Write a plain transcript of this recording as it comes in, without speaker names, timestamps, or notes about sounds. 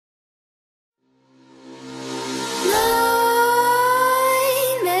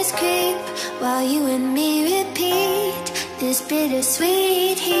This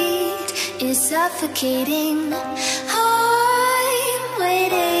bittersweet heat is suffocating. I'm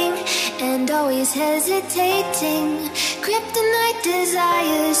waiting and always hesitating. Kryptonite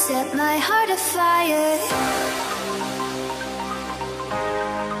desires set my heart afire.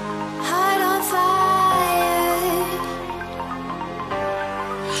 Heart on fire.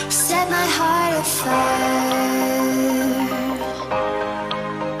 Set my heart afire.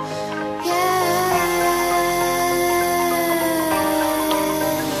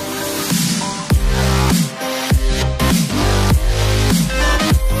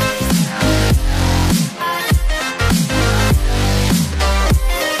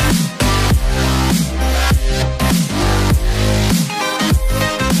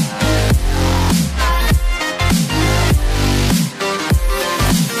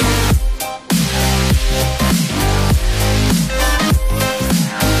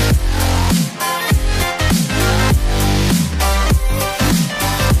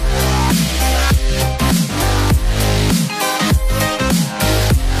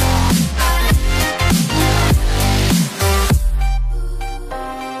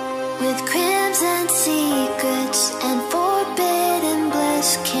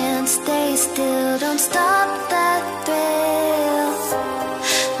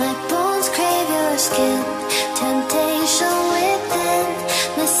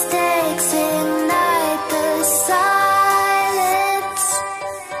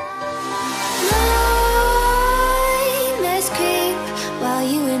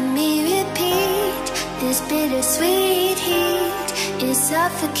 Bittersweet heat is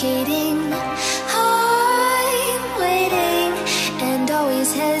suffocating. I'm waiting and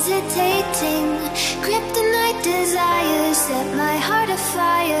always hesitating. Kryptonite desires set my heart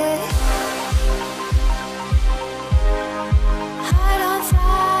afire. Heart on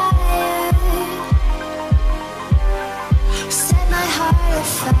fire. Set my heart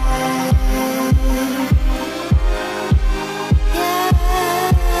afire.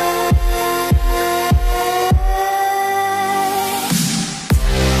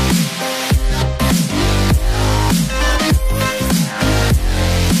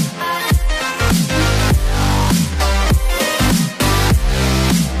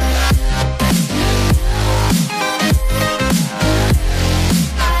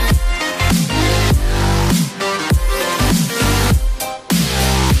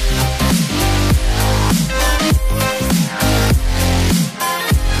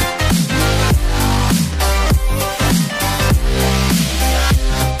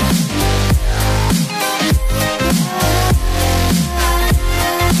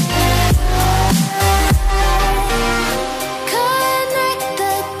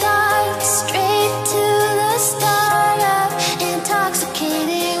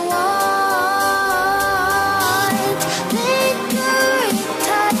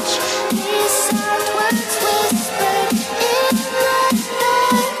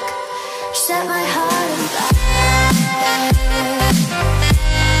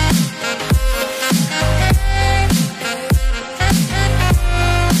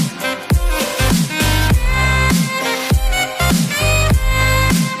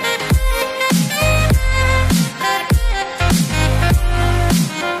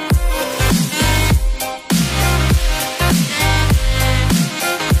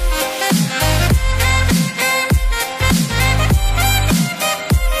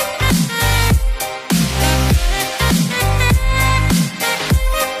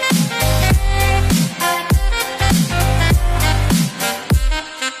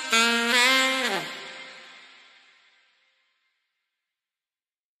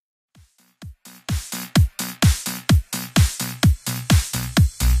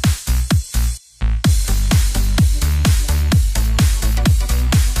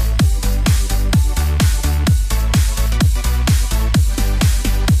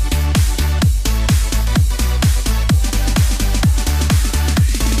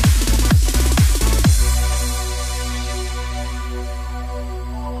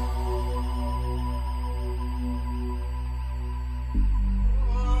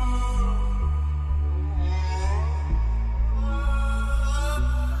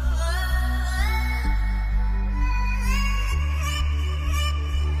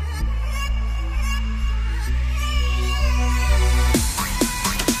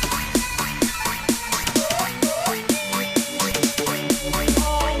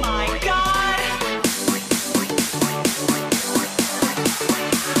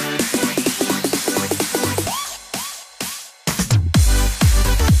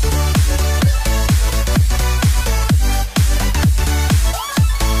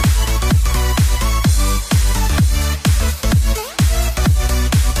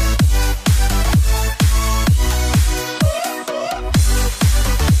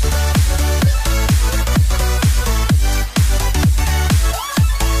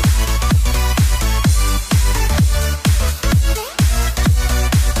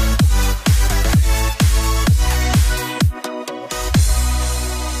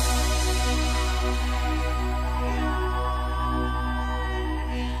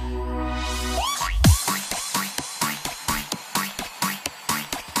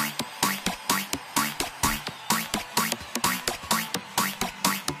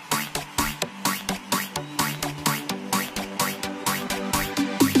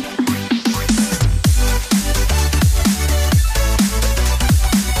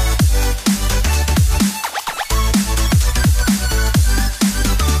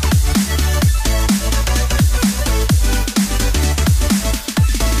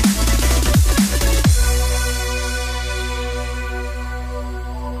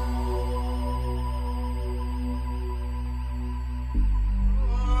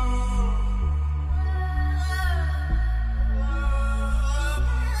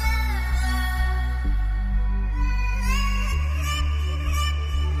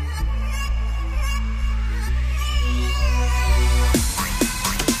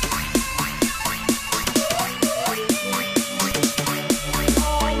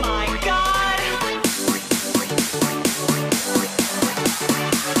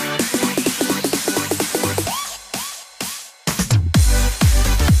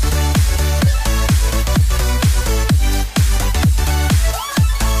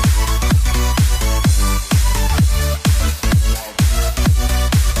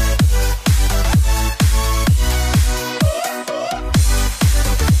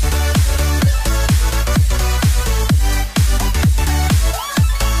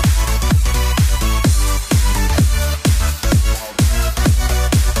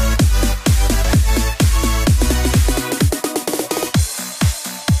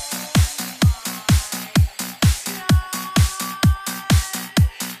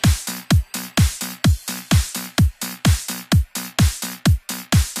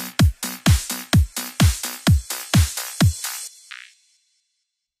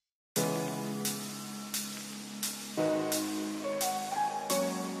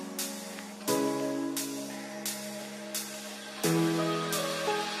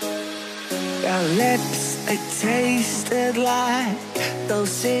 Our lips, they tasted like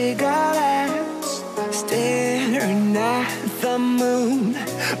those cigarettes. Staring at the moon,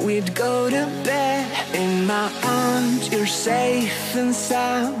 we'd go to bed. In my arms, you're safe and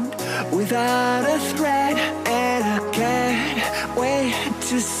sound, without a threat. And I can't wait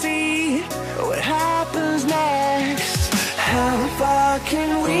to see what happens next. How far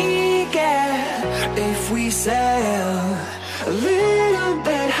can we get if we sail a little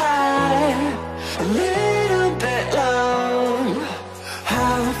bit high, a little bit low?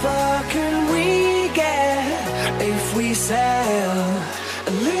 How far can we get if we sail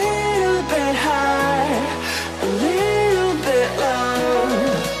a little bit high, a little bit low?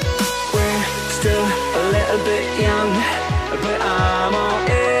 We're still a little bit young, but I'm all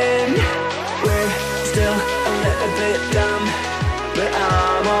in. We're still a little bit dumb, but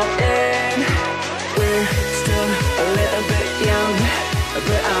I'm all in. We're still a little bit young,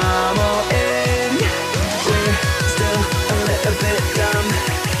 but I'm all in. We're still a little bit dumb,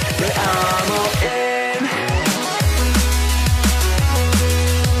 but I'm all in.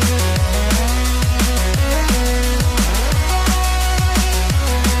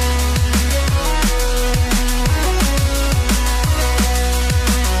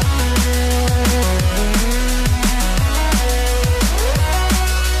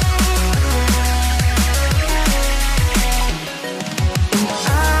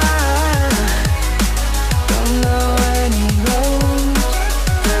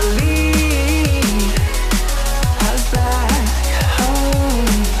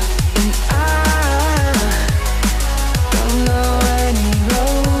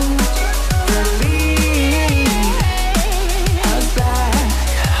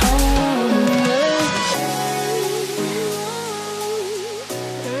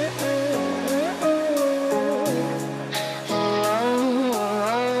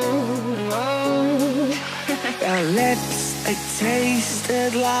 Our lips, they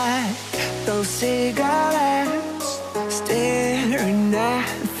tasted like those cigarettes. Staring at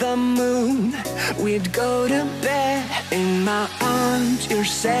the moon, we'd go to bed. In my arms, you're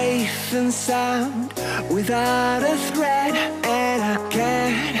safe and sound, without a threat. And I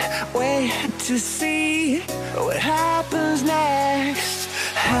can't wait to see what happens next.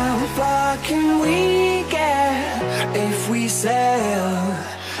 How far can we get if we sail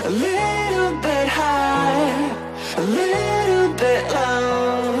a little bit high, a little bit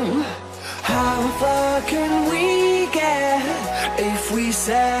low? How far can we get if we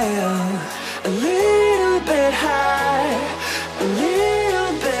sail a little bit high, a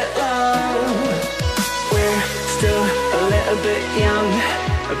little bit low? We're still a little bit young,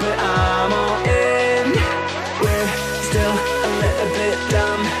 but I'm all in. We're still a little bit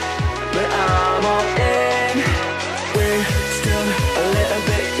dumb, but I'm all in. We're still a little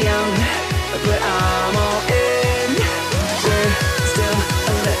bit young, but I'm all in. We're still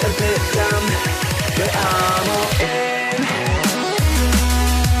a little bit dumb, but I'm all in.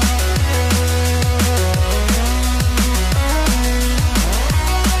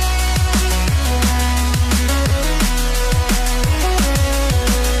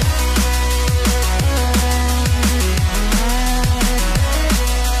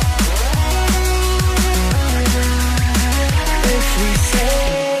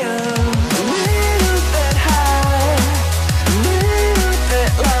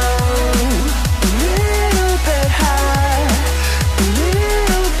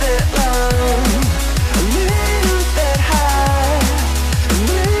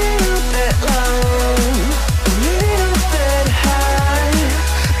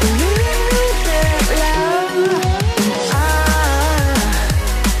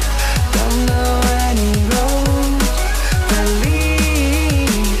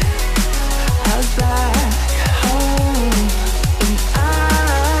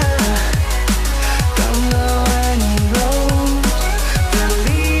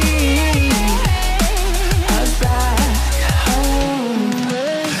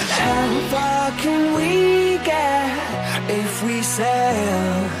 If we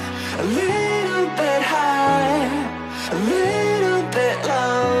sail a little bit high, a little bit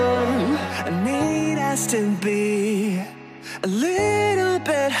low, I need us to be a little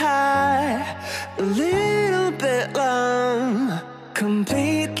bit high, a little bit low,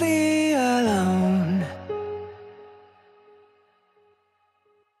 completely